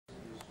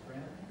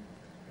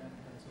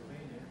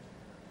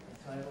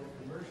titled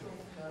Commercial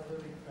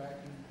Catalytic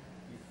Cracking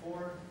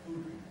Before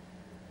Houdry.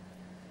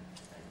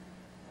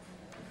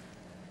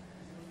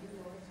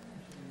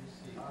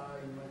 You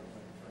might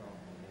want to turn off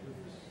the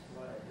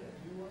slide.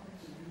 Do you want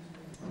to use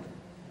it?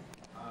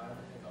 I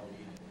don't think I'll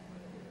need it, but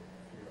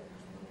figure out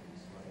which one of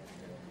these slides.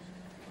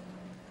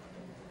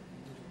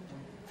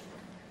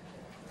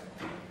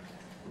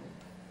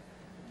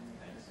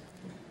 Thanks.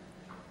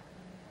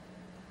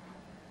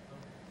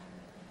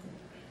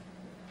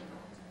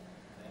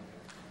 Thank you.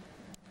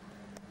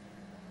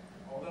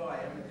 Although I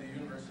am at the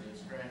University of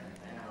Scranton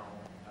now,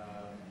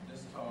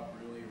 this talk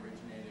really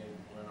originated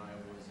when I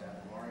was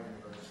at Lamar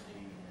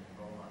University in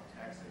Beaumont,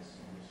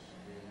 Texas, which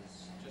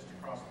is just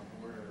across the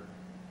border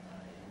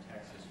in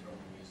Texas from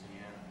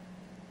Louisiana.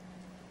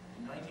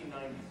 In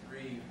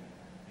 1993,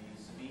 the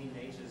Sabine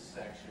H's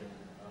section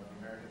of the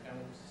American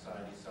Chemical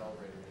Society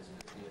celebrated its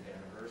 50th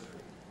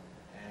anniversary.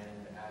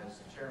 And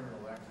as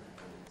chairman-elect of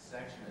the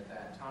section at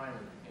that time,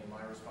 it became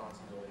my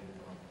responsibility to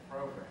run the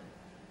program.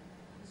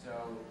 And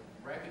so,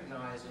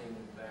 recognizing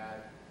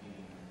that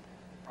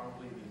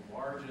probably the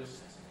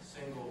largest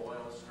single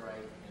oil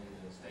strike in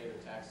the state of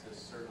Texas,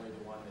 certainly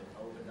the one that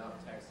opened up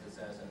Texas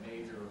as a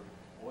major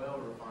oil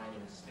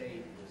refining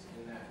state, was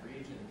in that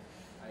region,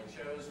 I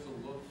chose to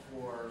look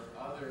for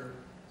other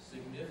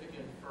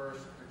significant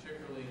firsts,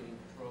 particularly in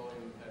the petroleum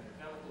and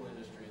petrochemical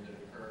industry, that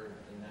occurred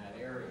in that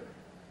area.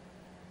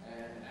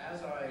 And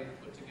as I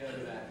put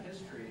together that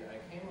history, I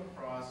came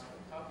across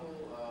a couple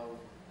of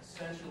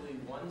essentially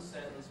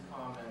one-sentence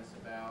comments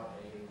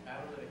about a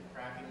catalytic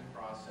cracking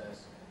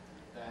process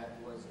that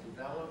was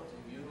developed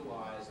and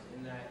utilized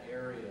in that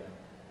area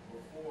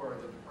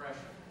before the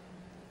Depression.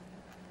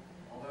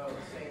 Although at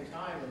the same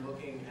time, in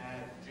looking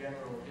at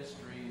general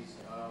histories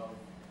of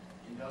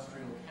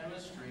industrial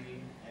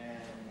chemistry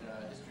and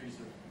histories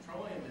of the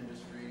petroleum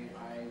industry,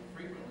 I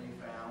frequently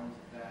found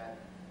that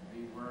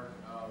the work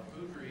of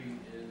Houdry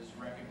is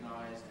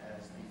recognized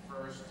as the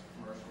first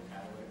commercial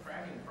catalytic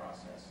cracking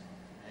process.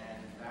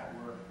 And that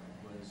work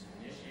was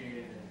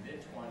initiated in the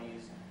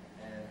mid-20s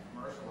and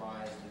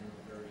commercialized in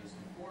the 30s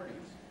and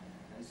 40s.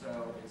 And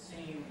so it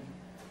seemed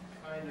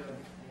kind of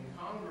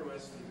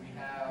incongruous that we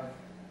have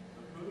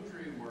the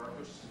Houdry work,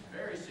 which is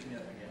very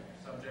significant,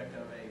 subject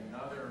of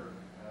another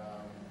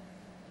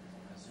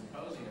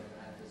symposium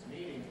at this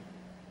meeting,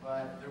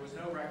 but there was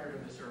no record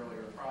of this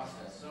earlier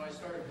process. So I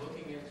started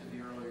looking into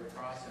the earlier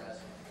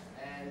process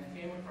and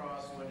came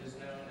across what is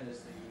known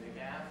as the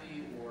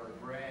McAfee or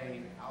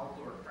Gray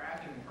alkylate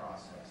cracking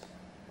process.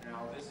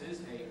 Now, this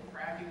is a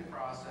cracking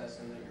process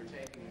in that you're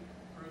taking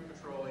crude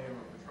petroleum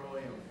or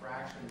petroleum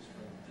fractions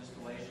from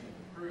distillation of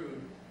the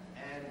crude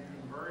and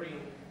converting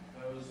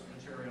those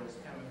materials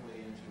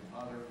chemically into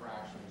other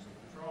fractions of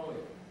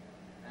petroleum.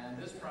 And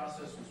this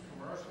process was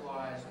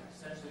commercialized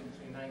essentially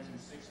between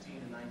 1916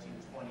 and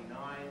 1929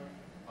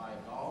 by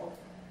Gulf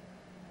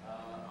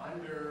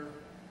under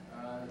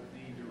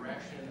the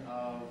direction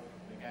of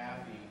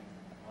McAfee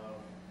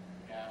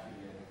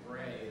and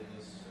Gray in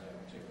this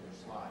particular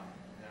slide.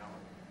 Now,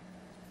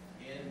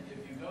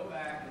 if you go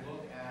back and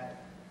look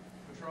at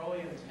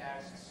petroleum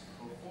texts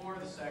before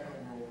the Second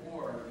World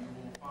War, you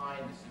will find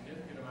a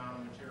significant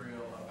amount of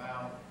material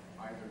about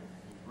either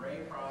the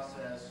Gray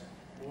process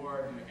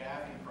or the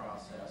McAfee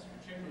process,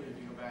 particularly if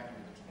you go back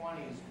into the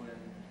 20s when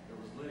there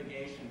was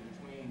litigation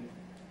between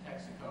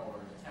Texaco,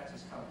 or the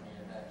Texas company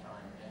at that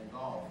time, and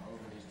Gulf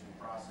over these two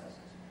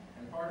processes.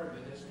 And part of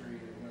the history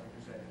that we're going to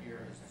present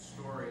here is the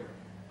story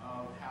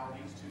of how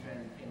these two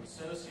then became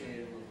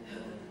associated with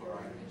aluminum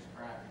chloride-based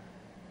cracking.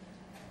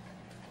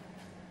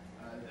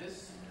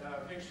 This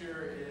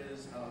picture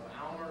is of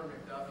Almer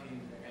McDuffie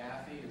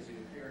McAfee as he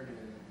appeared in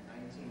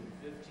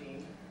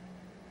 1915.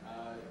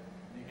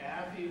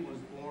 McAfee was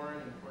born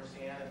in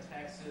Corsicana,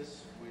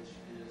 Texas, which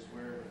is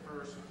where the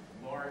first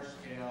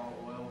large-scale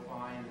oil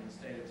find in the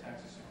state of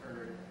Texas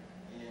occurred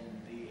in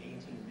the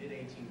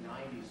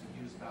mid-1890s when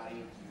he was about 8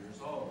 years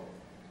old.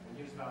 When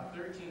he was about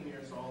 13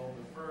 years old,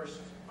 the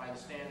first, by the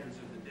standards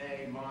of the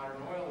day,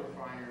 modern oil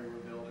refinery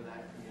were built in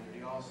that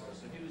community also.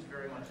 So he was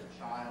very much a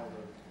child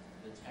of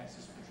the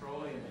Texas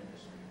petroleum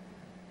industry.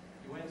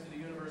 He went to the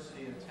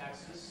University of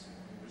Texas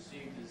and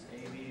received his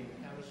A.B. in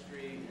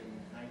chemistry in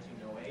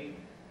 1908.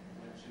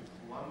 Went to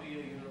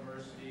Columbia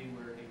University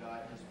where he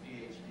got his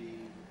Ph.D.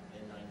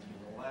 in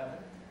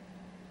 1911.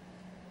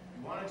 He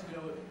wanted to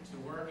go to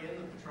work in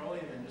the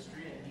petroleum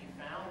industry, and he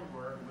found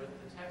work with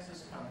the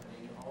Texas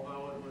company,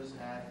 although it was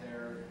at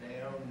their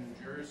Bayonne, New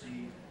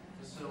Jersey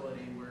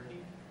facility where he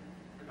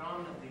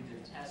predominantly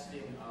did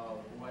testing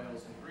of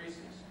oils and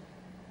greases.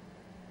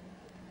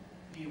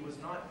 He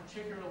was not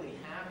particularly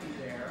happy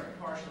there,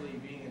 partially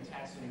being a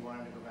Texan, he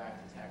wanted to go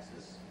back to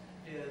Texas.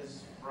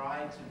 His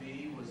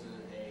bride-to-be was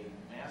a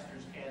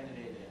master's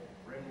candidate at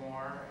Bryn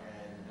Mawr,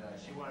 and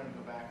she wanted to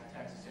go back to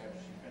Texas after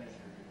she finished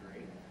her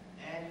degree.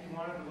 And he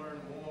wanted to learn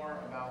more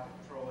about the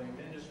petroleum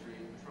industry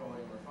and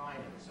petroleum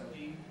refining. So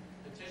he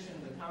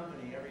petitioned the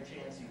company every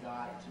chance he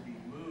got to be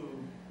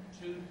moved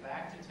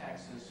back to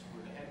Texas,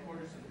 where the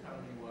headquarters of the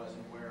company was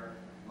and where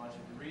much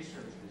of the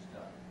research was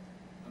done.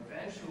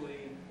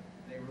 Eventually,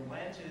 they relented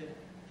relented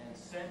and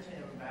sent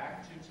him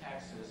back to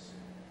Texas,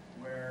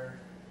 where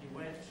he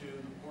went to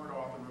the Port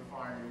Arthur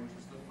refinery, which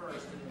was the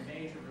first and the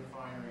major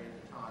refinery at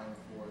the time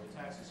for the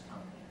Texas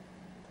company.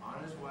 On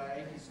his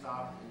way, he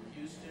stopped in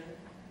Houston,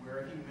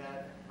 where he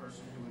met a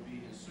person who would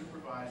be his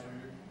supervisor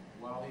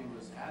while he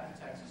was at the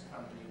Texas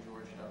company,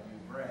 George W.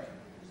 Gray,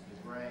 who was the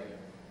Gray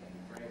of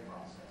the Gray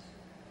process.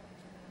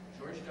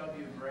 George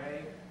W.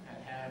 Gray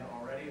had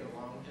already a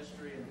long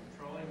history in the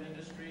petroleum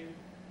industry.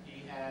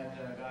 He had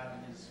gotten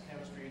his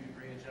chemistry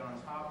degree at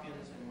Johns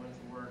Hopkins and went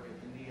to work at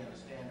Indiana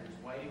Standard's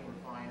Whiting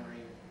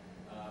refinery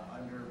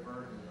under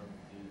Burton of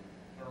the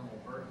thermal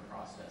Burton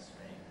process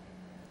fame.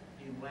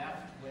 He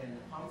left when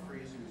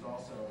Humphreys, who was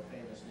also a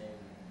famous name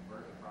in the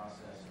Burton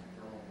process,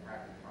 thermal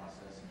cracking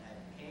process,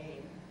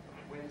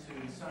 went to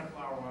the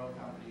Sunflower Oil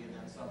Company and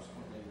then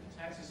subsequently to the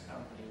Texas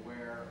Company,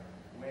 where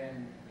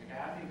when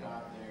McAfee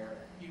got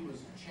there, he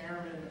was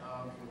chairman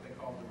of what they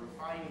called the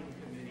refining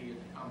committee at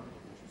the company,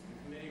 which was the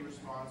committee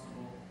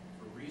responsible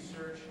for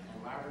research and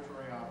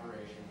laboratory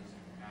operations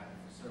at the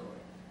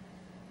facility.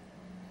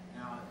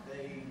 Now,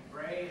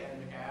 Gray and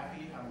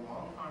McAfee had a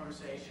long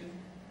conversation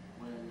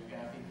when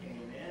McAfee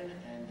came in,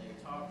 and they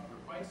talked for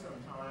quite some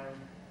time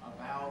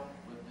about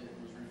what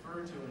was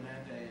referred to in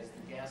that day as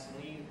the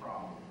gasoline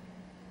problem.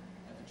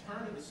 At the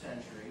turn of the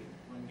century,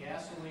 when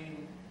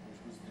gasoline, which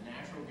was the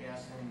natural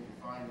gasoline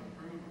refined in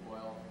crude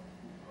oil,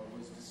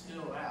 was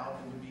distilled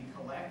out, it would be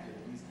collected,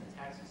 at least in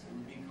Texas, it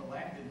would be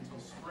collected until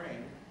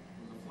spring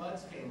when the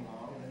floods came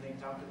along, and then they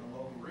dumped it in the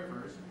local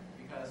rivers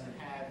because it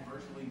had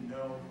virtually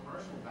no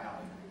commercial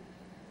value.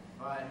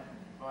 But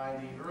by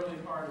the early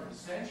part of the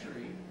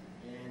century,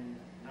 in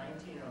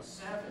 1907,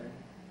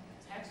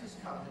 the Texas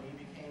Company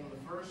became the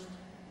first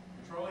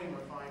petroleum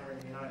refiner in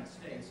the United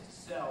States to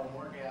sell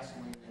more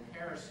gasoline than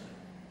kerosene.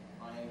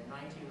 By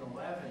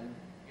 1911,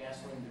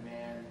 gasoline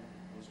demand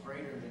was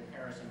greater than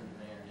kerosene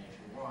demand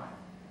nationwide.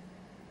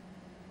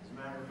 As a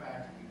matter of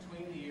fact,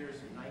 between the years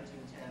of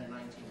 1910 and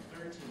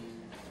 1913,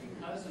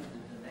 because of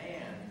the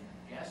demand,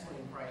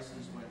 gasoline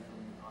prices went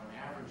from, on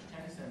average,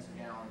 10 cents a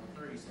gallon to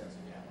 30 cents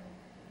a gallon,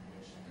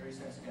 which 30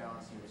 cents a gallon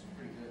seems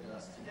pretty good to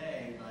us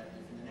today, but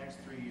if in the next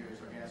 3 years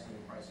our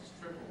gasoline prices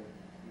tripled,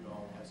 we'd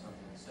all have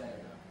something to say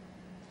about it.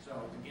 So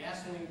the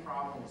gasoline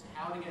problem was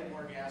how to get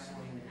more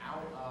gasoline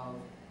out of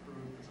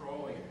crude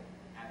petroleum.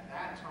 At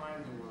that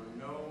time, there were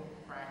no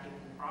cracking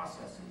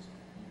processes.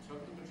 You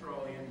took the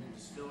petroleum, you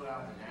distilled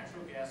out the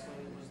natural gasoline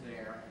that was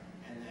there,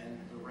 and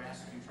then the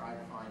rest you tried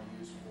to find a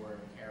use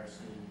for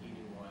kerosene,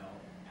 heating oil,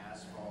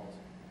 asphalt,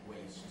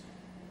 waste,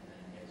 in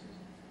many cases.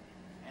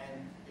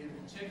 And in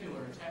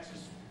particular,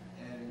 Texas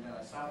and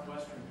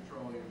Southwestern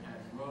Petroleum had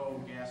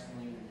low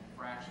gasoline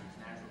fractions,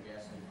 natural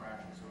gasoline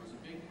fractions. So it was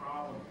a big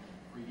problem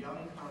for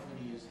young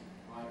companies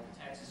like the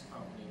Texas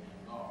Company and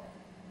Gulf.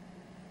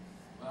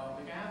 Well,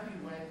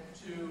 McAfee went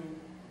to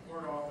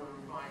Port Arthur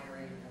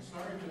refinery and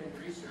started doing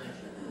research,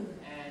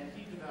 and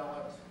he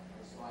developed,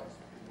 the slides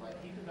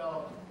he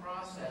developed a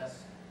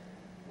process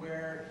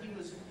where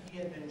he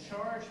had been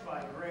charged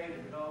by Gray to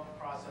develop a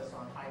process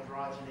on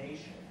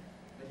hydrogenation,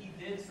 but he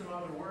did some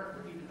other work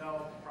where he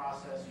developed a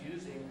process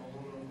using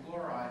aluminum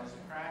chloride as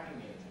a cracking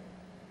agent.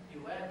 He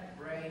let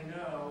Gray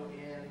know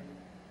in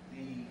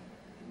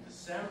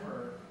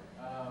December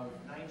of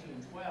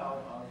 1912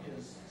 of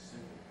his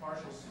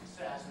partial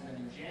success, and then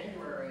in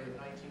January of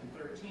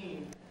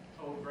 1913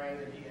 told Gray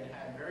that he had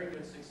had very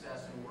good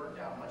success and worked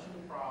out much of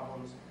the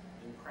problems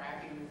in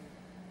cracking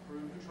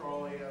crude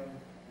petroleum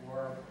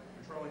or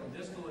petroleum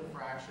distillate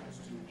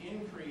fractions to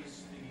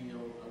increase the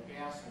yield of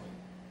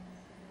gasoline.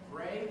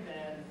 Gray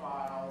then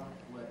filed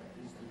what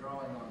is the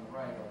drawing on the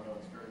right, although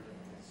it's very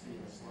difficult to see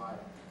in the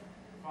slide,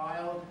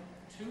 filed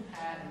 2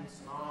 patents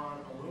on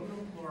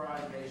aluminum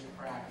chloride-based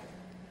cracking.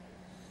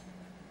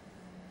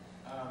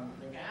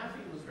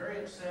 McAfee was very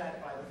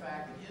upset by the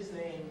fact that his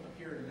name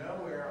appeared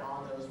nowhere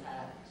on those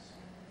patents.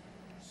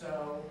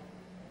 So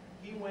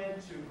he went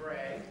to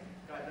Gray,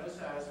 got no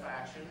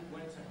satisfaction,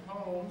 went to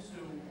Holmes,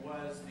 who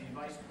was the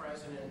vice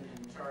president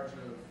in charge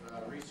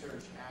of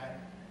research at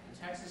the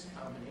Texas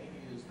Company.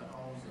 He is the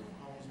Holmes of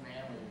Holmes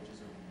Manley, which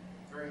is a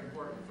very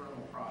important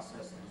thermal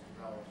process that was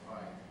developed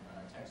by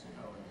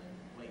Texaco in the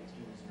late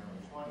teens and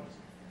early 20s.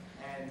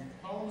 And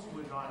Holmes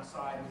would not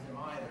side with him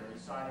either. He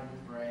sided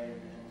with Gray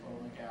and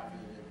told McAfee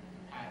that the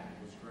patent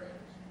was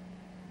Gray's.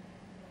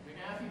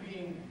 McAfee,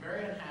 being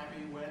very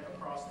unhappy, went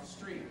across the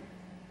street.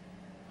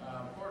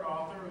 Port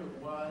Arthur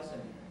was,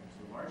 and to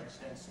a large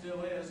extent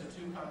still is, a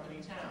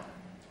 2-company town.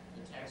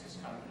 The Texas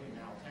Company,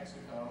 now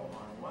Texaco,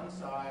 on one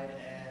side,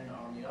 and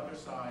on the other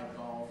side,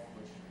 Gulf,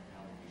 which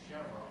now would be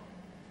Chevron.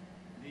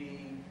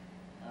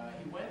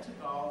 He went to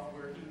Gulf,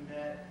 where he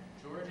met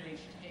George H.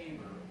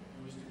 Tabor, who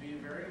was to be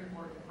a very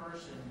important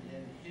person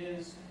in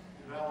his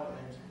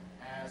development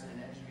as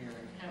an engineer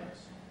and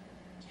chemist.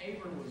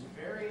 Tabor was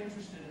very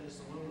interested in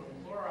this aluminum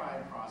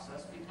chloride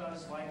process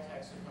because, like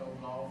Texaco,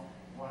 Gulf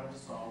wanted to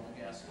solve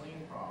the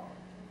gasoline problem.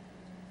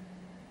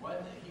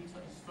 He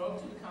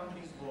spoke to the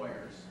company's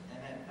lawyers,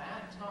 and at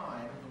that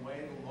time, the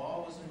way the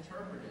law was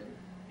interpreted,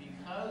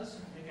 because because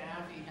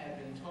McAfee had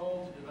been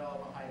told to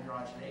develop a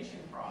hydrogenation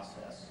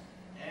process,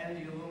 and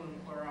the aluminum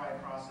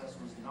chloride process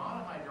was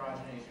not a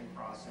hydrogenation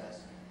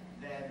process,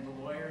 then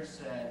the lawyers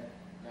said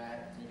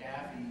that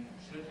McAfee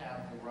should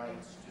have the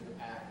rights to the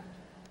patent.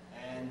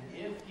 And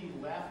if he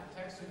left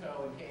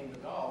Texaco and came to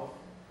Gulf,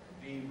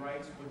 the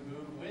rights would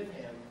move with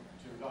him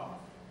to Gulf,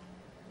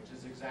 which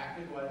is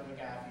exactly what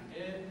McAfee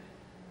did.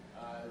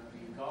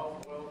 The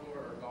Gulf Oil Corp,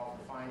 or Gulf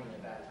Refining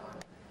at that time,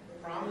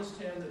 promised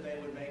him that they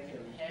would make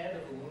him head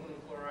of aluminum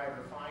chloride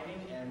refining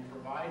and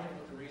provide him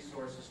with the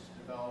resources to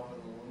develop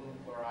an aluminum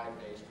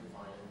chloride-based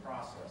refining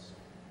process.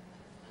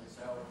 And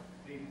so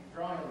the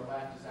drawing on the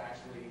left is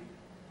actually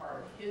part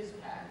of his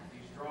patent.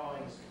 These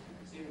drawings, you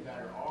can see them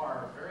better,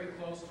 are very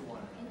close to one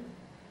another.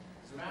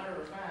 As a matter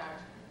of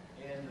fact,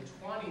 in the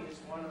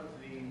 20s, one of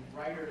the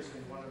writers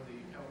in one of the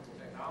chemical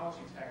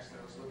technology texts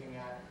that I was looking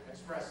at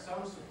expressed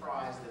some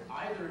surprise that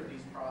either of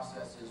these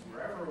processes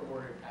were ever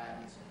awarded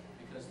patents,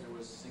 because there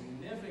was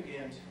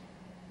significant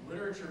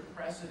literature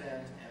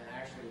precedent, and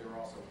actually there were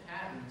also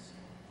patents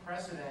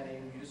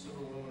precedenting use of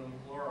aluminum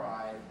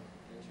chloride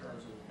in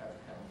terms of the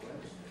petrochemical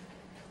industry.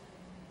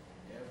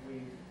 If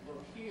we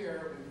look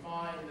here, we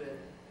find that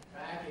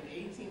back in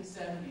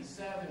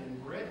 1877 in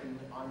Britain,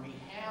 on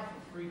behalf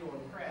of Friedel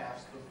and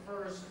Crafts, the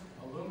first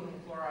aluminum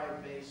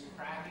chloride-based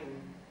cracking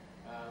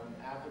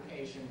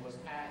application was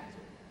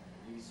patented.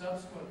 The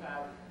subsequent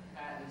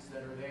patents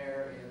that are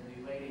there in the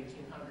late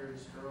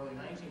 1800s, early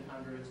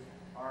 1900s,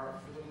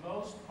 are for the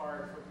most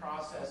part for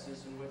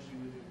processes in which you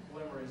would do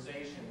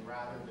polymerization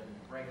rather than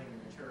breaking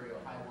material,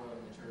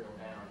 high-boiling material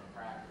down to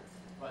crack it.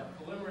 But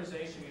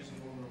polymerization using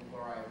aluminum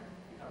chloride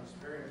becomes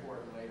very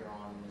important later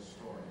on in this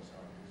story, so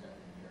I'm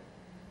presenting here.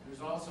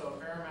 There's also a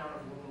fair amount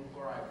of aluminum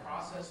chloride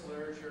process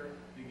literature,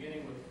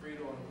 beginning with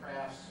Friedel and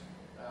Crafts'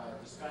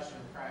 discussion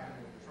of cracking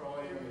of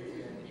petroleum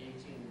in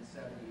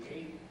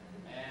 1878,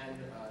 and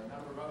a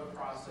number of other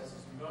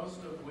processes,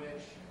 most of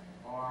which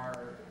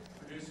are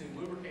producing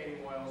lubricating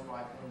oils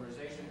by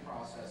polymerization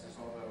processes,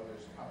 although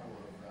there's a couple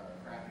of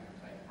cracking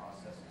type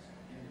processes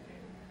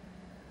indicated.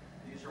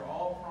 These are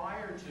all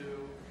prior to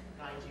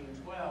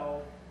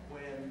 1912,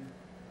 when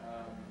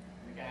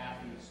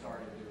McAfee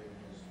started doing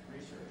his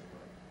research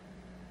work.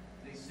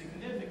 The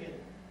significant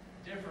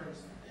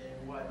difference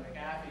in what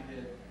McAfee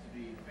did, to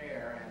be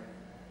fair, and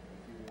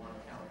if you want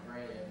to count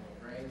Gray in what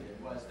Gray did,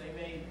 was they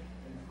made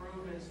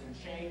improvements and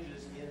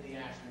changes in the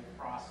actual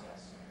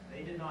process.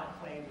 They did not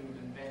claim to have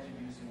invented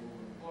using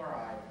aluminum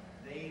chloride.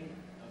 They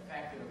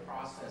affected a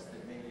process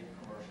that made it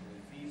commercially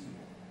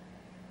feasible.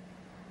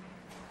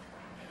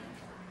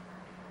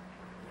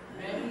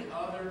 Many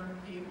other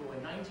people,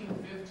 in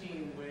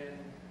 1915, when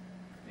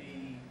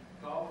the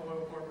Gulf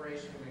Oil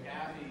Corporation of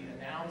McAfee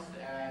announced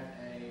at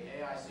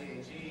a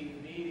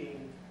AICHE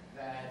meeting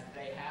that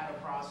they had a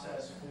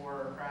process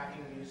for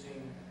cracking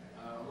using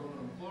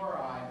aluminum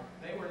chloride,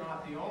 they were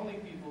not the only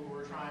people who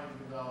were trying to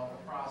develop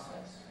a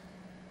process.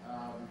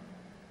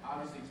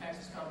 Obviously,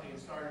 Texas Company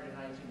had started in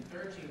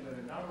 1913, but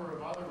a number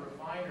of other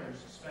refiners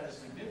spent a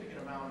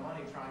significant amount of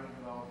money trying to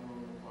develop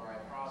aluminum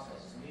chloride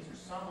processes. And these are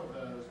some of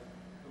those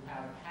who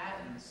have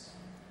patents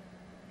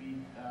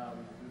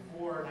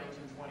before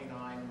 1929,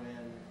 when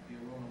the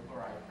aluminum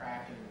chloride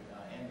cracking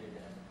ended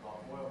at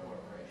Gulf Oil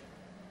Corporation.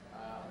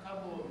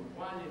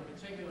 One in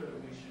particular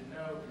that we should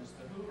note is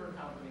the Hoover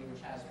Company,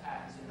 which has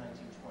patents in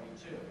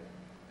 1922.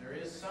 There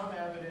is some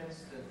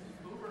evidence that the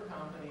Hoover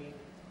Company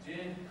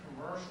did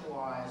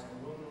commercialize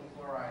aluminum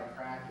chloride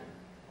cracking,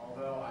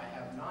 although I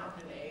have not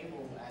been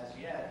able as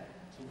yet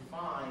to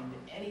find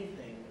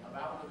anything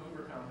about the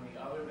Hoover Company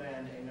other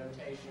than a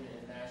notation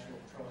in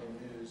National Petroleum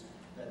News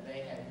that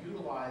they had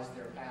utilized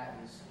their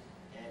patents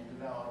and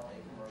developed a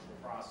commercial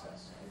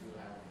process. I do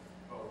have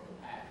both the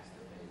patents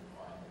that they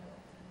filed.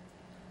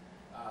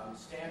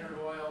 Standard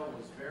Oil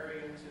was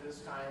very into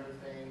this kind of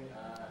thing,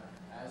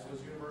 as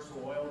was Universal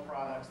Oil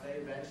Products.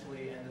 They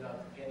eventually ended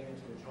up getting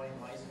into a joint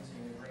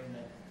licensing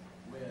agreement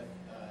with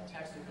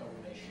Texaco,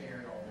 where they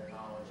shared all their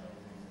knowledge on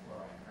aluminum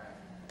chloride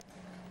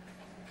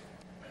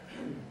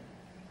cracking.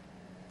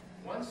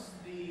 Once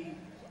the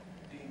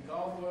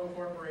Gulf Oil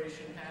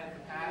Corporation had the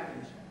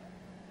patent,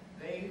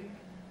 they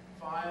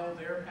filed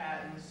their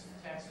patents.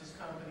 Texas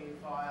Company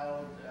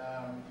filed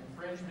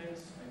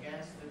infringements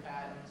against the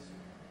patents.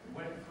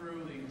 Went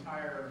through the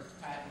entire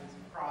patent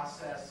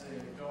process,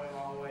 going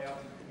all the way up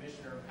to the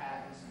Commissioner of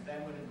Patents, and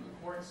then went into the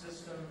court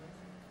system.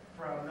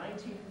 From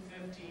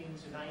 1915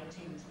 to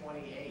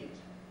 1928,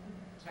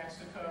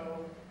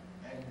 Texaco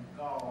and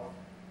Gulf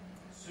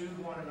sued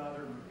one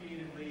another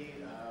repeatedly,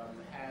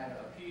 had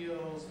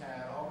appeals,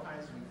 had all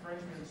kinds of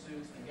infringement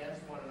suits against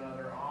one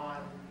another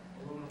on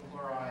aluminum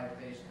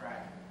chloride-based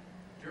cracking.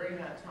 During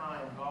that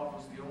time, Gulf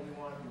was the only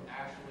one who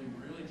actually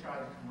really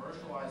tried to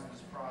commercialize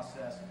this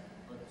process,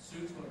 but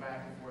suits went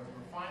back and forth and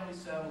were finally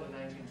settled in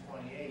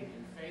 1928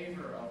 in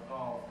favor of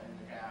Gulf and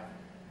McAfee.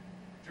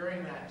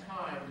 During that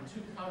time, the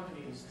two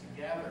companies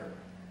together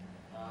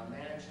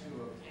managed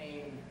to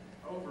obtain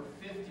over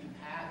 50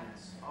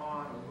 patents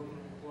on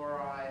aluminum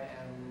chloride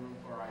and aluminum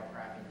chloride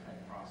cracking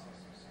type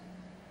processes.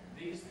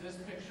 This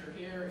picture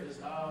here is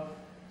of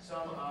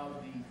some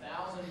of the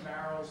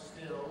 1,000-barrel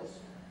stills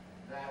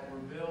that were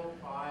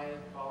built by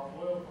Gulf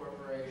Oil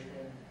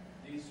Corporation.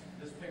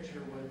 This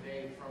picture would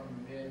date from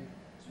the mid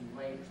to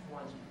late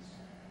 20s.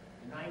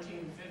 In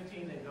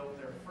 1915, they built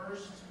their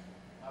first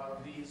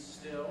of these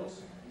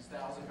stills, these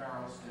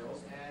 1,000-barrel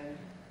stills, and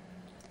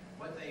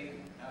what they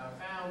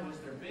found was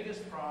their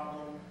biggest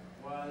problem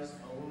was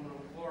aluminum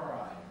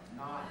chloride,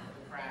 not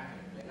the cracking.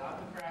 They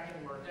got the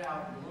cracking worked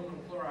out, but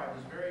aluminum chloride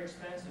was very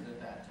expensive at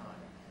that time.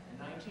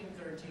 In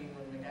 1913,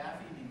 when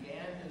McGaffey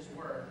began his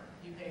work,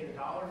 he paid $1.50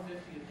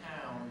 a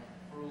pound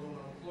for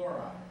aluminum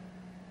chloride.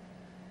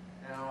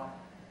 Now,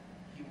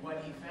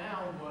 what he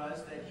found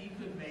was that he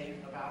could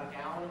make about a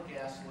gallon of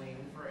gasoline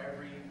for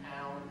every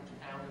pound to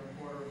pound and a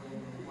quarter of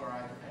aluminum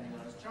chloride, depending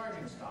on his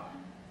charging stock.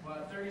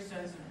 But 30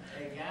 cents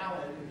a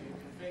gallon, you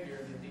can figure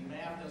that the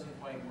math doesn't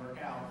quite work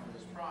out for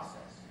this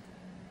process.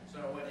 So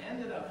what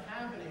ended up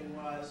happening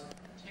was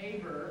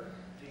Tabor,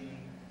 the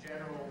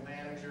general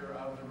manager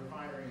of the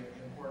refinery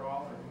in Port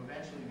Arthur, who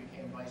eventually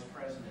became vice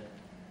president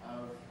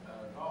of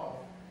Gulf,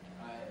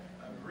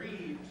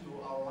 agreed to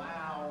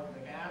allow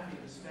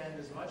McGaffey to spend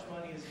as much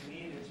money as he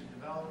needed to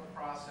develop a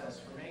process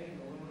for making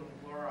aluminum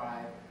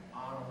chloride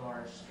on a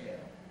large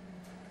scale.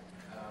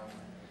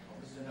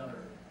 This is another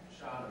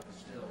shot of the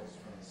stills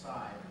from the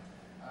side.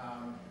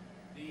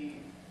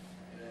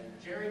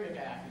 Jerry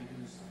McGaffey,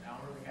 who's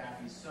Elmer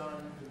McGaffey's son,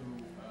 who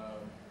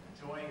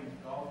joined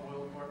Gulf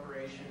Oil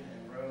Corporation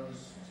and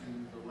rose to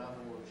the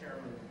level of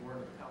chairman of the board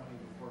of the company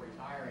before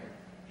retiring,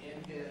 in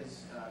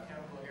his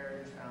Chemical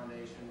Heritage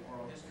Foundation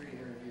oral history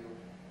interview,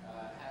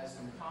 has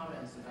some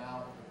comments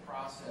about the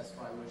process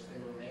by which they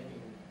were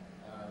making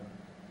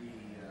the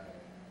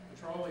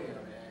petroleum,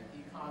 and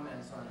he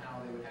comments on how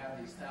they would have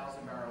these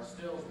 1,000-barrel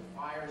stills with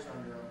fires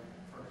under them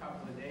for a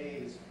couple of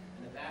days,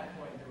 and at that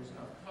point there was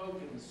enough coke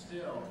in the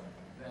still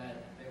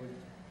that they would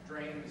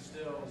drain the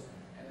stills,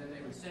 and then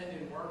they would send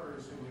in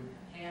workers who would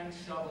hand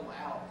shovel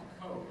out the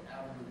coke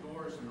out of the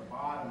doors in the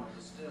bottom of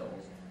the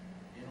stills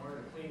in order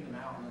to clean them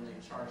out, and then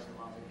they'd charge them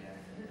up again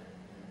in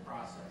the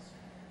process.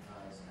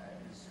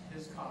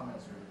 His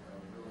comments are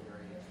really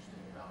very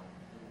interesting about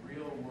the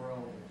real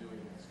world of doing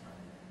this kind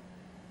of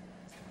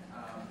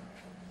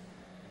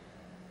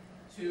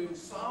thing. To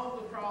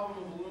solve the problem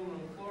of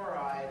aluminum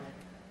chloride,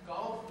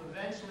 Gulf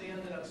eventually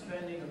ended up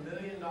spending $1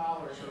 million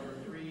over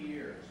 3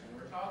 years. And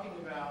we're talking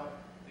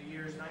about the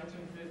years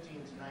 1915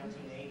 to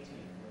 1918,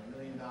 when $1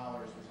 million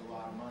was a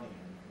lot of money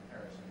in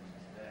comparison to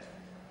today.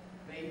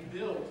 They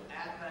built,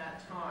 at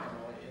that time,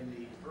 in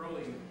the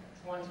early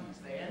 20s,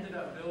 they ended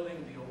up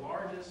building the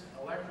largest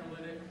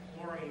electrolytic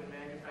chlorine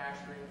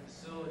manufacturing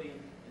facility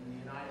in the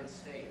United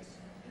States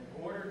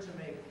in order to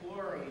make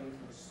chlorine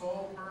for the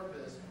sole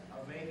purpose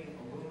of making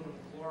aluminum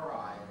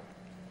chloride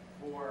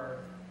for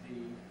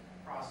the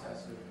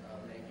process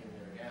of making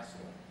their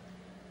gasoline.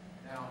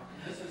 Now,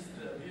 this is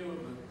the view of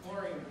the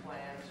chlorine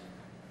plant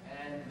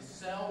and the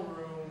cell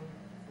room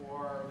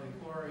for the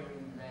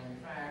chlorine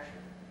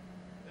manufacture.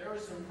 There were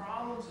some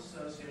problems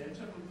associated. It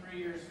took them 3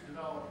 years to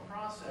develop a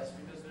process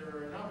because there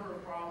were a number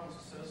of problems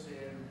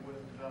associated with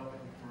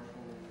developing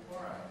commercial aluminum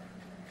chloride.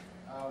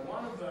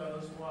 One of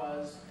those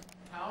was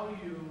how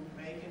you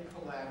make and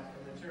collect a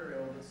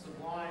material that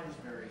sublimes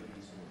very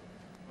easily.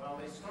 Well,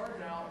 they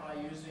started out by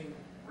using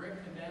brick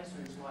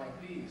condensers like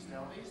these.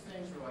 Now, these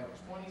things were like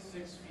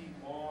 26 feet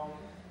long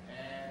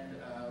and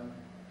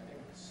I think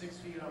 6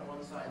 feet on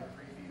one side,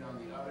 3 feet on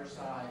the other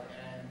side,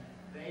 and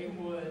they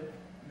would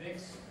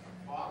mix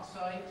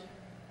bauxite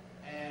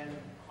and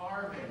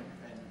carbon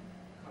and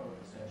coke,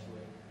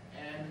 essentially,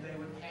 and they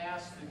would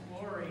pass the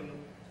chlorine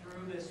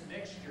through this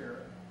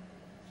mixture,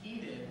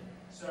 heated,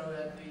 so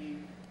that the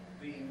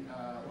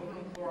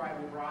aluminum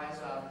chloride would rise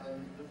up,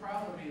 and the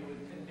problem would be it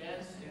would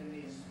condense in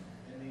these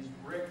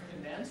brick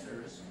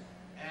condensers,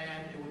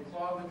 and it would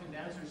clog the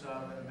condensers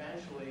up, and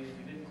eventually, if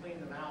you didn't clean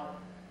them out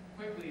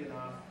quickly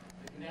enough,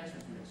 the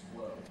condensers would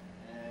explode.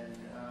 And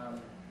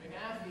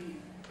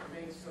McGaffey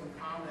makes some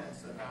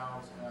comments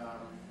about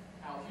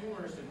how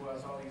humorous it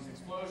was, all these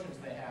explosions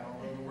they had,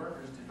 although the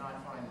workers did not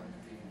find them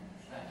to be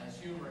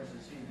as humorous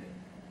as he did.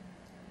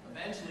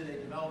 Eventually, they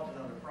developed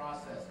another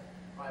process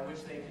by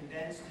which they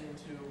condensed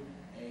into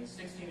a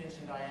 16-inch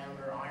in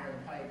diameter iron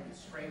pipe with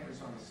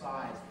scrapers on the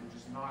sides that would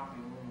just knock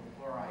the aluminum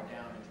chloride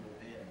down into a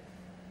bin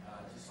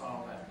to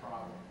solve that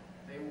problem.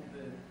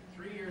 The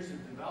 3 years of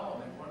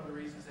development, one of the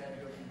reasons they had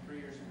to go through 3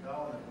 years of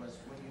development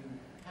was when you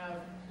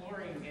have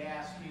chlorine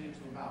gas heated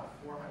to about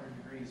 400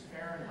 degrees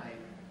Fahrenheit,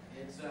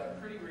 it's a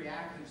pretty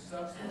reactive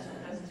substance and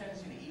has a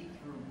tendency to eat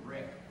through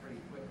brick pretty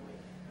quickly.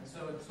 And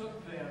so it took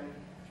them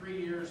 3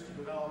 years to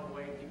develop a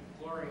way to keep the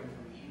chlorine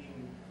from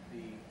eating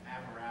the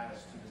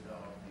apparatus to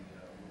develop the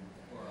aluminum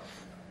chloride.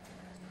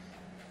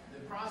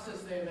 The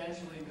process they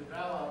eventually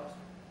developed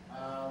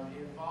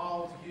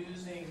involved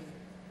using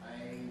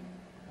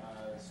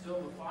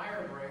still the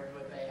fire brick,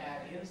 but they had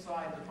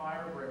inside the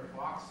fire brick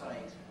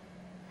bauxite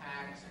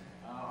packed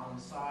on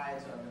the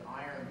sides of an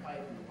iron pipe,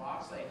 and the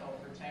bauxite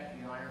helped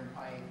protect the iron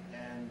pipe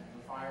and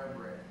the fire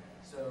brick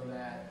so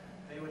that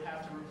they would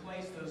have to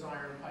replace those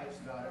iron pipes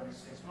about every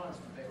 6 months,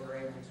 but they were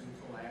able to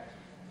collect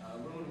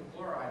aluminum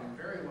chloride in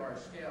very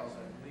large scales.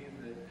 I believe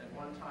that at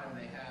one time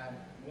they had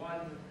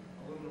one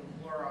aluminum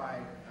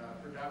chloride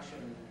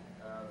production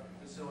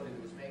facility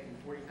that was making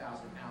 40,000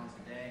 pounds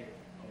a day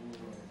of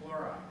aluminum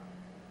chloride.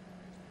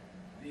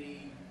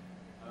 The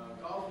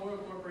Gulf Oil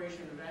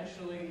Corporation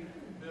eventually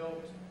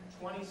built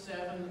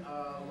 27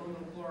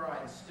 aluminum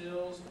chloride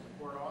stills at the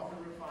Port Arthur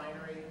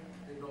refinery.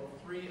 They built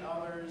 3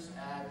 others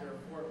at their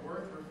Fort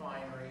Worth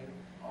refinery.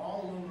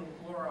 All aluminum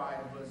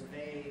chloride was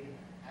made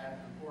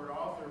at the Port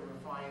Arthur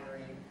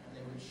refinery, and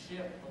they would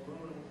ship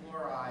aluminum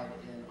chloride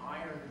in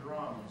iron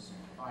drums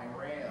by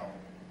rail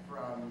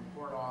from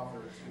Port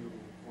Arthur to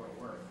Fort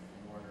Worth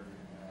in order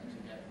to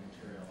get the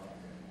material up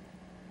there.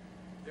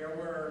 There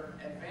were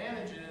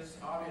advantages,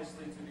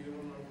 obviously, to the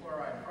aluminum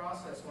chloride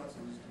process once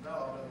it was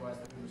developed, otherwise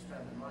they wouldn't have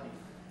spent the money.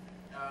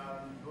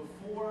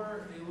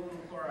 Before the aluminum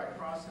chloride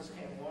process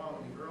came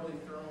along, the early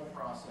thermal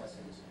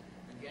processes,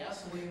 the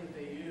gasoline that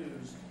they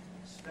used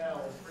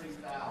smelled pretty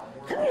foul,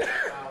 more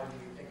foul than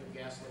you think of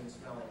gasoline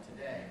smelling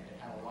today. It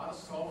had a lot of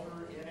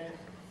sulfur in it.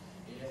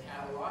 It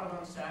had a lot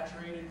of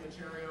unsaturated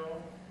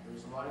material. There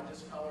was a lot of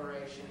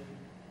discoloration.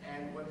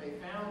 And what they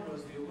found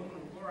was the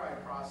aluminum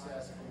chloride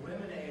process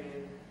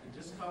eliminated the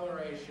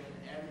discoloration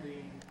and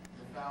the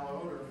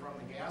foul odor from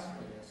the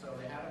gasoline. And so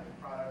they had a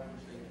product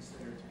which they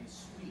considered to be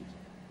sweet.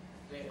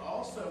 They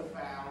also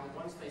found,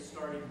 once they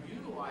started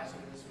utilizing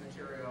this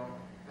material,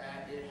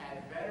 that it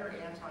had better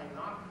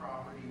anti-knock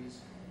properties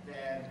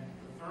than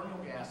the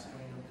thermal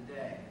gasoline of the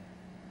day.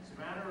 As a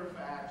matter of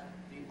fact,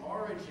 the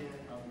origin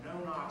of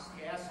no-NOx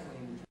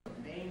gasoline, which was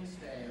a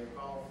mainstay of the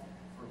Gulf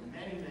for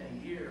many,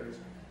 many years,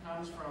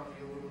 comes from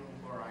the aluminum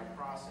chloride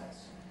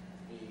process.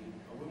 The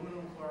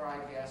aluminum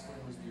chloride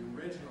gasoline was the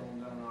original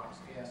no-NOx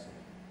gasoline.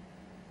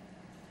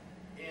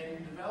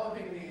 In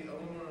developing the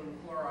aluminum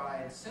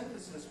chloride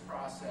synthesis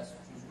process,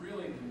 which was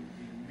really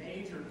the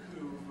major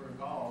coup for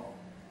Gulf,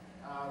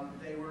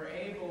 they were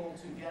able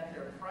to get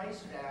their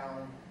price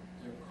down,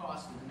 their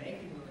cost of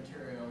making the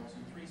material, to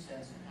 3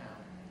 cents a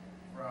pound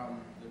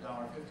from the $1.50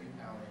 a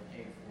pound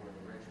they paid for it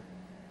originally.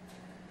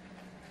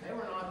 They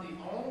were not the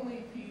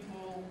only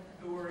people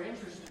who were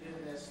interested in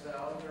this,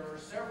 though. There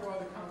were several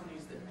other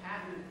companies that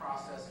patented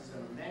processes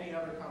and many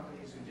other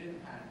companies who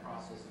didn't patent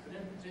processes, but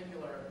in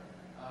particular,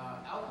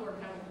 Alcor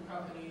Chemical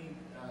Company,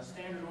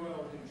 Standard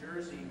Oil of New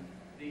Jersey,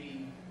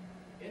 the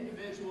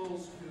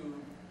individuals who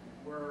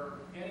were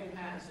getting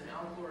patents in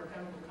Alcor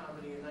Chemical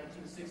Company in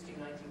 1916,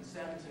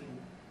 1917,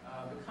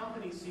 the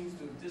company seems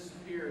to have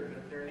disappeared,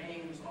 but their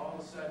names all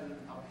of a sudden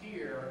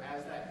appear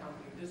as that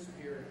company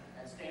disappeared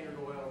at Standard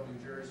Oil of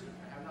New Jersey.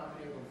 I have not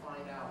been able to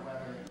find out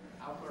whether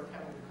Alcor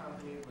Chemical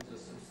Company was a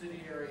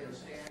subsidiary of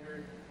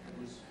Standard that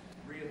was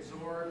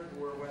reabsorbed,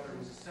 or whether it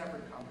was a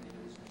separate company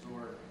that was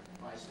absorbed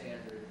by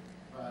Standard.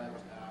 But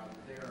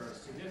there are a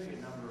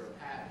significant number of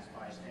patents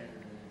by Standard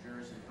in New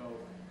Jersey, both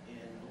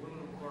in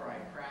aluminum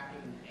chloride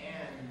cracking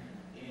and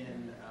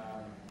in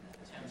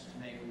attempts to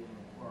make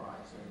aluminum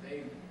chloride. So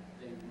they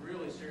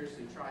really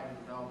seriously tried to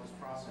develop this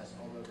process,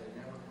 although they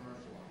never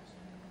commercialized.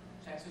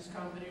 Texas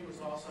company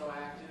was also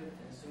active,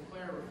 and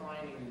Sinclair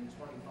Refining in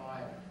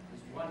 25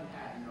 is one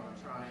patent on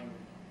trying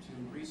to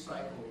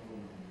recycle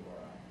aluminum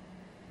chloride.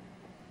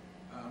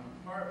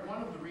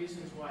 One of the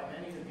reasons why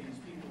many of these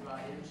people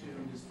got into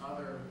this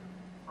other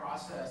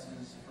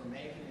processes for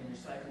making and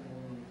recycling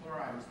aluminum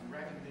chloride was the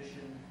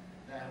recognition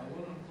that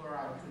aluminum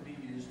chloride could be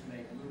used to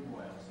make lube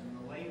oils. In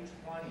the late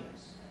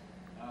 20s,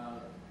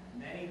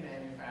 many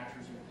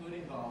manufacturers,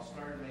 including Gulf,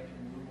 started making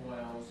lube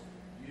oils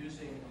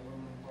using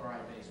aluminum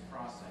chloride-based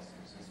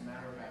processes. As a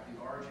matter of fact, the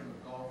origin of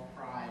Gulf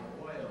Pride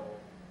oil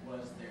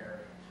was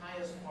their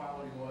highest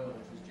quality oil,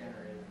 which was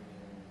generated from the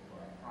aluminum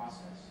chloride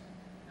process.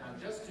 Now,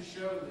 just to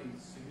show the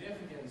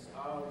significance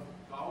of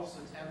Gulf's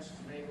attempts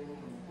to make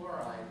aluminum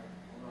chloride,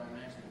 although I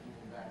imagine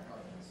people back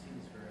probably can't see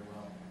this very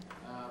well,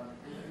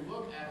 if you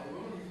look at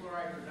aluminum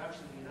chloride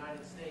production in the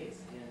United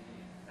States in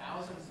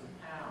thousands of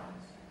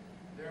pounds,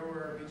 there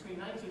were,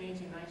 between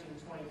 1918 and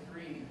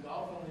 1923,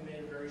 Gulf only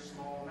made a very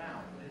small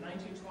amount. But in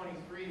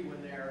 1923, when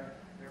their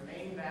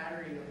main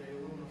battery of the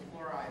aluminum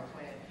chloride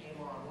plant came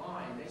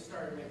online, they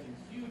started making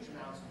huge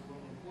amounts of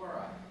aluminum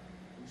chloride.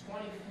 In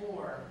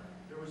 24,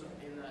 there was,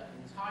 in the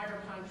entire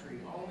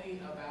country,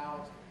 only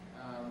about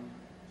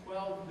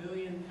 12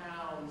 million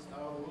pounds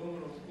of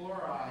aluminum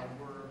chloride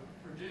were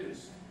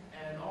produced,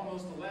 and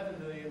almost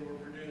 11 million were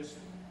produced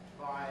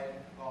by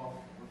Gulf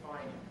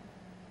Refining.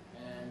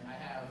 And I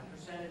have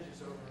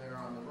percentages over there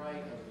on the right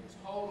of the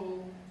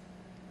total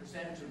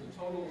percentage of the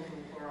total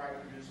aluminum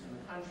chloride produced in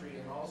the country,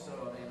 and also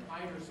of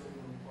anhydrous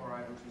aluminum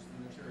chloride, which is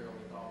the material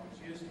that Gulf was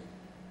using.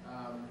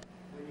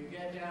 When you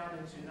get down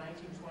into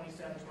 1927,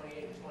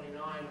 28, and 29,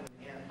 when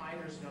the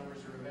anhydrous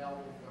numbers are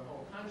available for the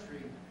whole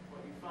country,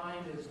 what you find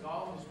is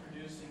Gulf was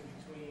producing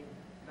between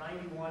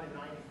 91 and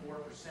 94%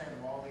 of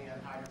all the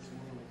anhydrous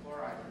aluminum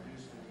chloride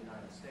produced in the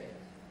United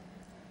States.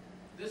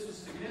 This was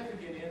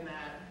significant in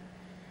that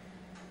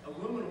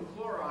aluminum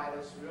chloride,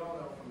 as we all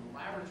know from the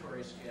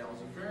laboratory scale,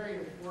 is a very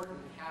important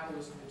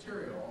catalyst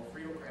material. All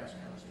Friedel-Crafts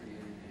chemistry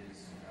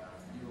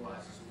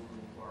utilizes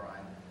aluminum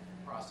chloride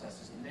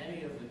processes.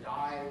 Many of the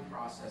dye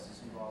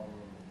processes involve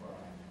aluminum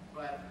chloride.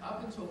 But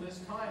up until this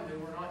time, they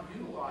were not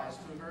utilized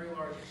to a very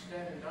large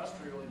extent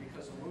industrially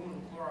because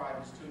aluminum chloride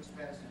was too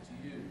expensive to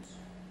use.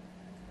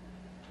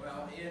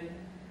 Well, in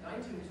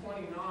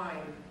 1929,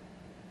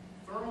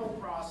 thermal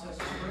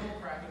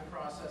cracking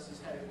processes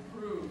had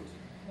improved to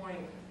the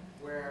point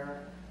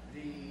where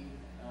the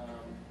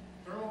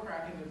thermal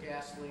cracking of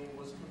gasoline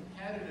was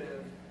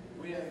competitive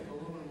with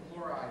aluminum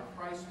chloride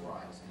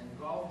price-wise, and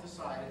Gulf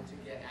decided to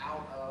get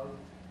out of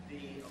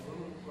the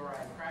aluminum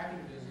chloride cracking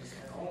business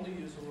and only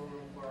use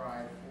aluminum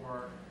chloride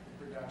for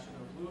the production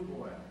of lube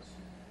oils.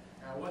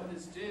 Now what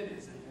this did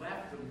is it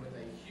left them with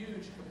a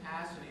huge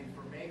capacity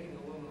for making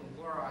aluminum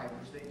chloride,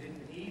 which they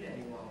didn't need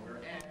any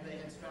longer, and they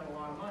had spent a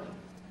lot of money.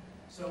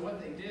 So what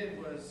they did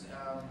was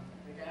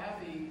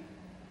McAfee,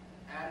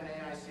 at an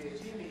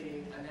AICHE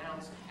meeting,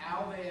 announced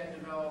how they had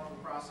developed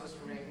a process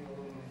for making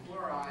aluminum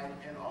chloride,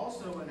 and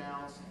also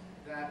announced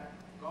that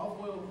Gulf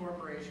Oil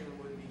Corporation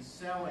would be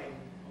selling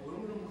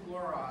aluminum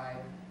chloride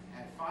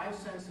at 5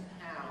 cents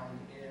a pound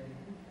in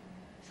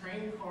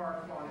train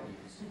car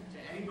quantities to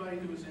anybody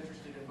who was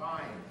interested in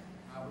buying.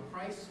 The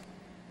price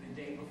the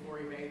day before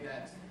he made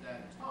that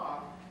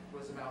talk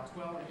was about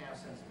 12.5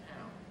 cents a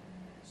pound.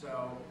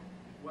 So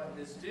what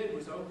this did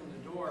was open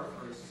the door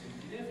for a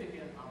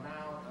significant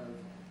amount of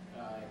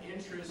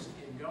interest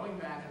in going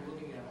back and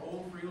looking at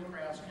old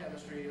Friedel-Crafts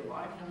chemistry, a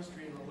lot of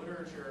chemistry in the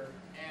literature,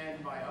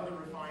 and by other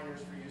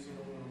refiners for using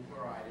aluminum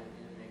chloride in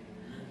making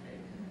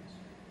lubricant fuels.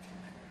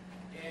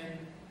 And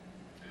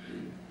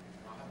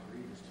I'll have to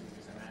read this too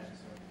because I imagine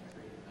someone can't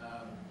read it.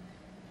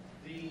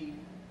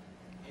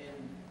 In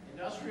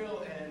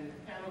Industrial and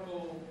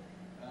Chemical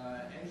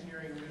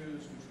Engineering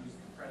News, which was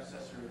the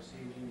predecessor of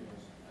C&E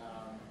News,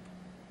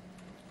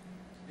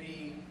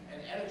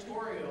 an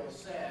editorial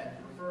said,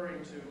 referring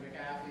to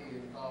McAfee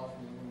and Gulf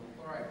and the aluminum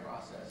chloride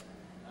process,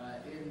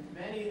 in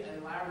many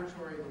a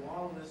laboratory, the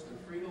long list of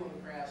Friedel and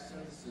Crafts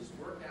synthesis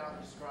worked out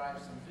and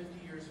described some 50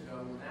 years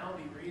ago will now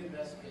be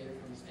reinvestigated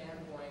from the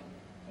standpoint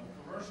of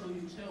commercial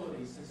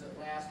utility, since at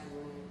last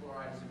aluminum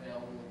chloride is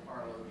available in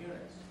carload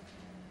units.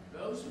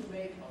 Those who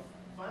make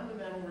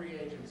fundamental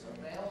reagents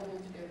available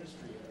to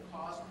industry at a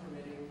cost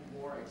permitting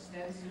more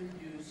extensive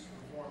use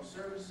perform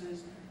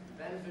services, the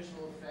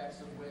beneficial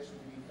effects of which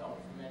will be felt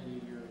for many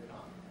a year to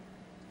come.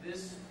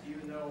 This,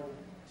 even though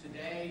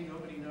today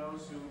nobody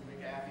knows who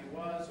McAfee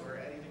was or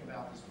anything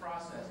about this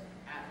process,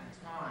 at the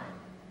time,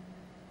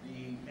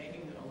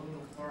 making the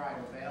aluminum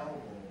chloride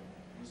available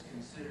was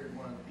considered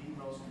one of the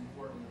most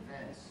important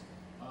events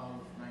of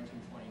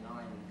 1929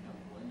 in the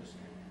chemical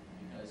industry,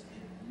 because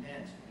it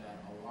meant that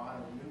a lot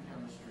of new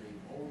chemistry,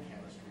 old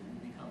chemistry,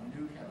 would become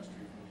new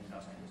chemistry from the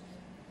industrial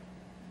scale.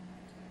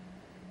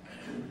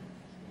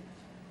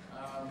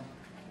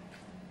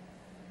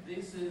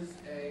 This is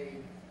a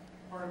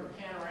part of a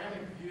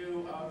panoramic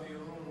view of the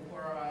aluminum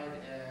chloride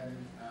and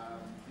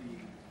the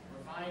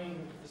refining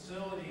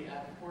facility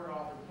at the Port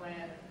Arthur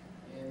plant.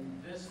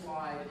 And this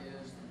slide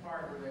is the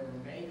part where they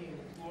were making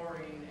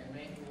chlorine and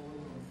making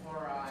aluminum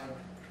chloride.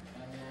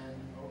 And then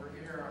over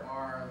here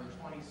are the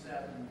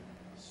 27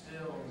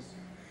 stills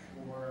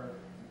for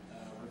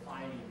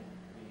refining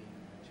the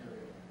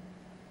material.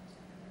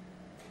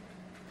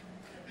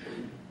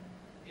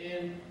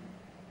 In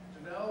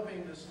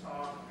developing this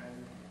talk,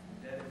 I'm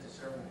indebted to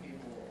several people.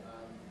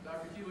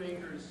 Dr. Hugh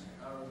Akers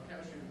of the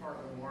Chemistry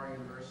Department of Lamar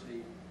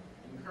University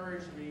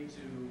encouraged me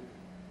to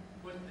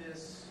put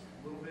this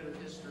little bit of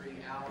history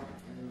out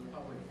in the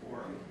public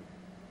forum.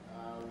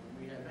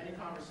 We had many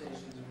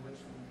conversations in which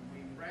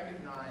we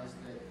recognized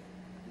that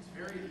it's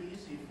very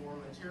easy for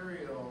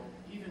material,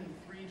 even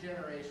 3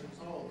 generations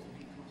old, to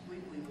be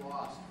completely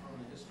lost from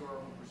the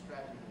historical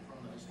perspective and from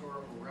the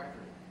historical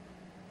record.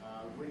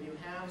 When you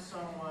have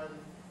someone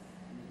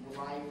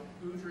like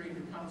Houdry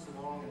who comes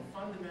along and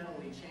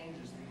fundamentally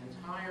changes the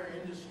entire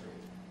industry,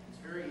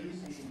 it's very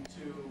easy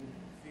to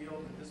feel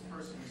that this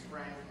person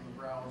sprang from the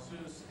brow of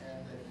Zeus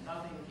and that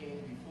nothing came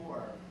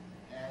before.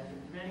 And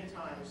many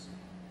times,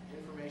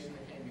 information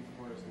that came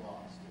before is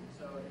lost. And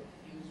so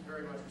he was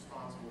very much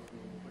responsible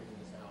for putting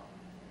this out.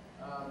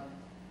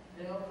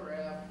 Dale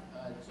Caraff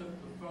took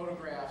the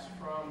photographs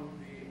from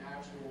the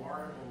actual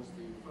articles,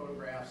 the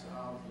photographs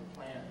of the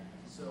plant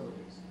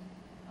facilities.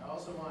 I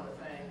also want to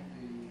thank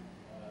the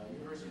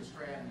University of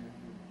Scranton,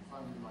 who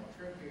funded my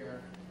trip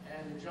here,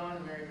 and the John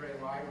and Mary Gray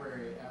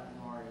Library at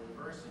Lamar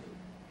University.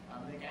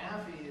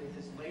 McAfee, in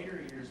his later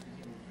years,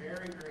 became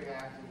very, very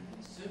active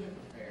in civic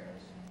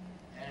affairs,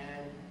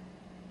 and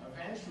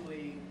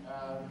eventually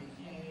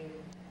became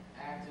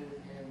active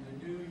in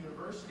the new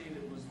university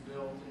that was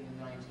built in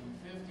the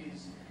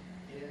 1950s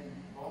in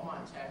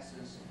Beaumont,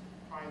 Texas,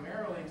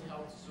 primarily to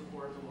help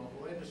support the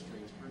local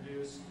industry, to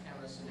produce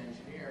chemists and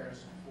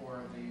engineers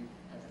for the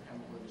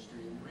petrochemical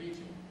industry in the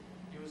region.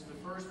 He was the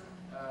first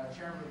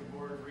chairman of the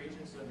Board of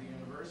Regents of the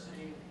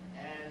university,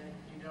 and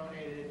he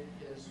donated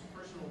his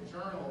personal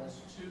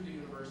journals to the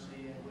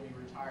university when he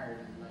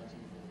retired in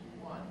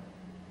 1951.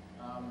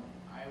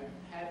 I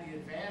had the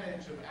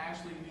advantage of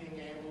actually being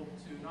able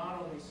to not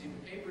only see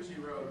the papers he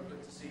wrote,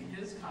 but to see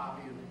his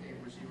copy of the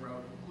papers he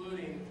wrote,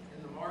 including in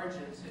the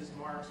margins his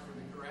marks for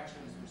the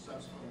corrections which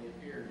subsequently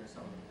appeared in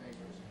some of the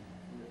papers.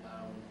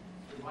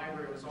 The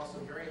library was also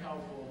very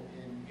helpful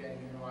in getting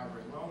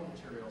interlibrary loan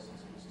material since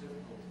it was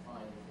difficult to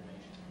find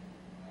information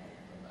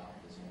about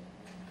this one.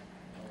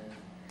 And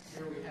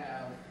here we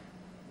have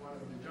one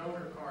of the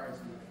donor cards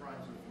in the front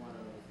of one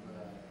of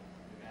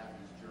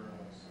McGaffey's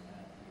journals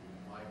at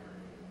the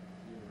library at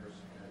the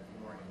University of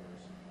Illinois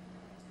University.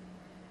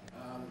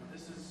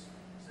 This is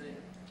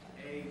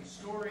a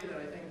story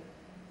that I think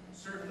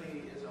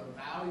certainly is of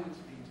value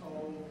to be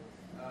told,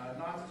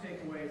 not to take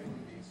away from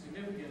the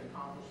significant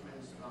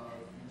accomplishments of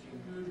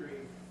Eugene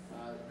Houdry.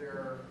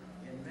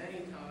 In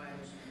many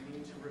times, we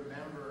need to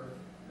remember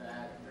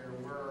that there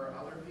were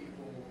other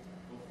people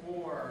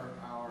before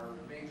our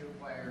major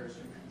players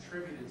who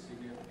contributed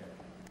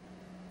significantly.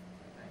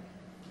 Thank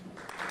you.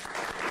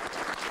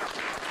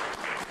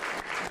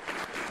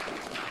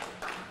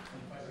 Thank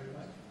you very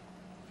much.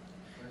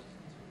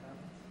 Questions or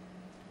comments?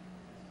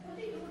 What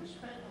do you do to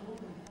spend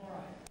aluminum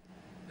chloride?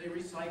 They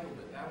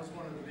recycled it. That was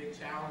one of the big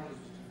challenges,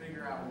 was to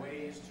figure out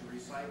ways to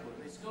recycle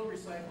it. They still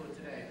recycle it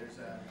today. There's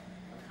a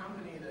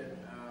company that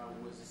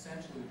was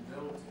essentially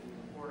built in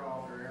the Port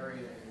Arthur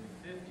area in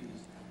the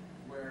 50s,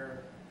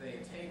 where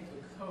they take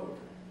the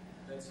coke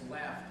that's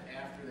left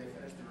after they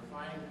finish the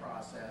refining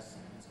process.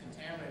 It's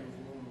contaminated with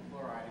aluminum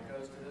chloride. It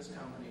goes to this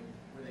company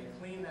where they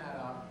clean that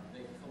up,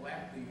 they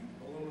collect the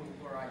aluminum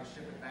chloride and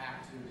ship it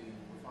back to the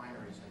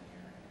refineries in the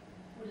area.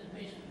 What is it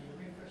basically a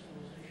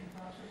recrystallization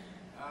process?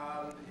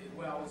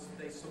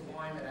 They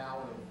sublime it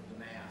out of the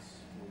mass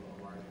to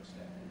a large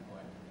extent and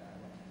collect it that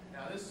way.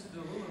 Now, the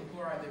aluminum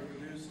chloride they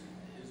produce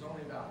is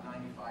only about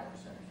 95%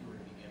 pure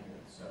to begin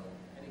with, so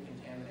any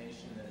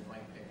contamination that it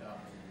might pick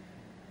up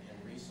and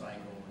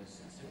recycle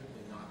is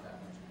typically not that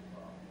much of a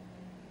problem.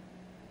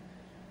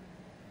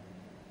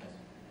 Yes?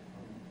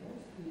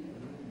 What's the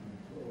aluminum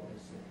chloride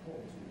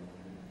supposed to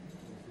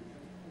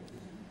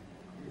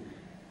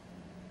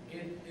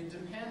It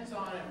depends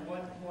on at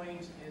what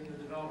point in the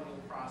development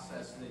of the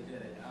process they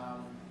did it.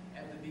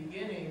 At the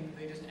beginning,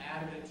 they just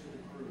added it to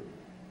the crude.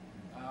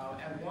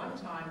 At one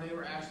time, they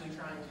were actually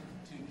trying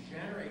to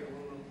generate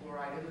aluminum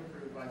chloride in the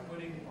crude by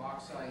putting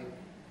bauxite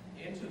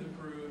into the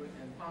crude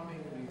and pumping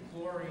the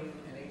chlorine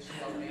and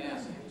HCl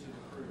gas into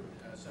the crude.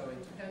 So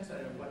it depends on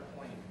at what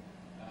point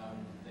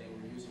they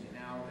were using it.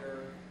 Now,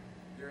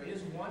 there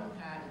is one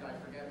patent, I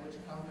forget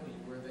which company,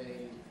 where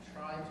they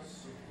tried to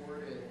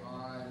support it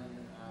on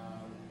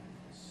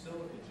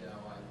silica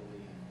gel, I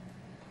believe,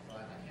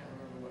 but I can't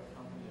remember what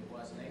company it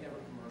was, and they never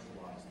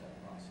commercialized that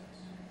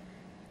process.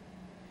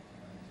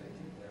 I take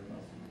it there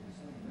must have been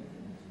some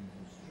mechanism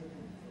for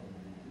stripping from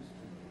the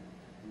distillate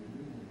the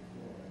aluminum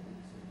chloride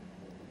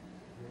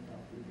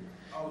that's in it.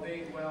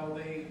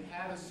 They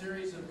had a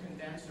series of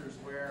condensers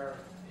where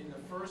in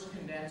the first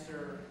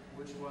condenser,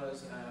 which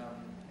was a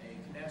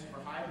condenser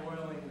for high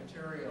boiling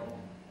material,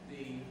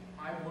 the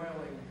high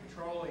boiling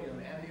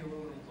petroleum and the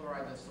aluminum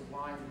chloride that's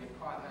sublimed would get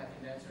caught in that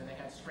condenser, and they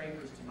had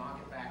scrapers to knock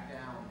it back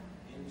down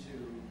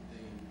into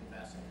the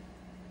vessel.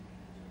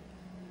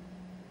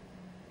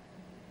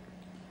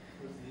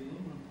 Was the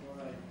aluminum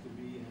chloride to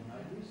be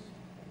anhydrous?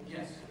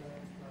 Yes.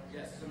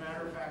 Yes, as a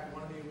matter of fact,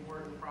 one of the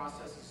important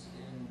processes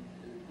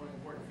one of the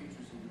important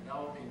features in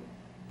developing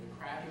the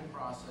cracking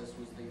process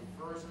was they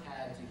first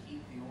had to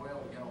heat the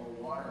oil to get all the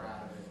water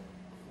out of it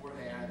before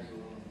they added the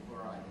aluminum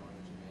chloride in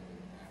order to make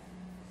it crack.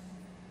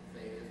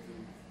 If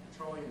the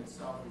petroleum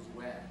itself was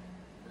wet,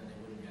 then they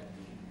wouldn't get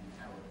the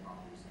metallic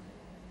properties that they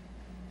wanted.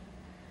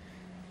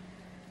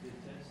 Did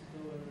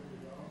Texaco ever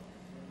develop?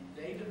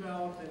 They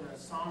developed an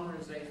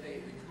isomerization,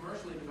 they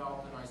commercially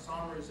developed an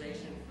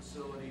isomerization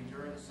facility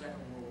during the Second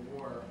World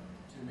War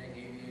to make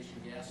aviation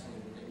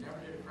gasoline, but they never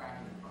did a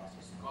cracking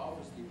process.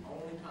 Gulf is the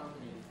only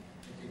company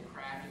that did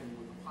cracking,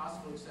 with the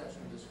possible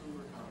exception of this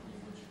Hoover company,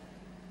 which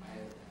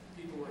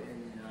people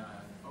in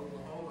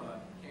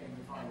Oklahoma can't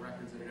even find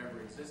records that it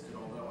ever existed,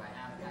 although I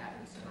have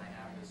patents and I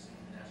have this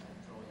National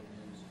Petroleum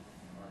News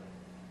article.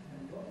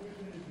 And what were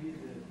going to be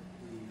the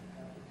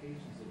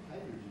applications of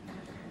hydrogen,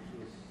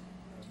 which was...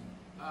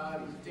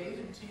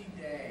 David T.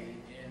 Day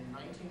in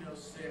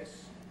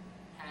 1906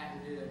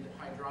 patented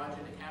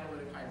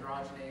catalytic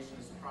hydrogenation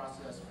as a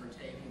process for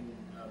taking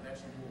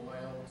vegetable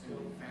oil to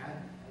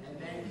fat, and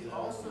then he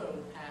also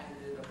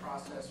patented a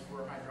process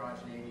for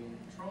hydrogenating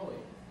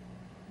petroleum.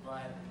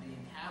 But the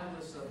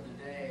catalyst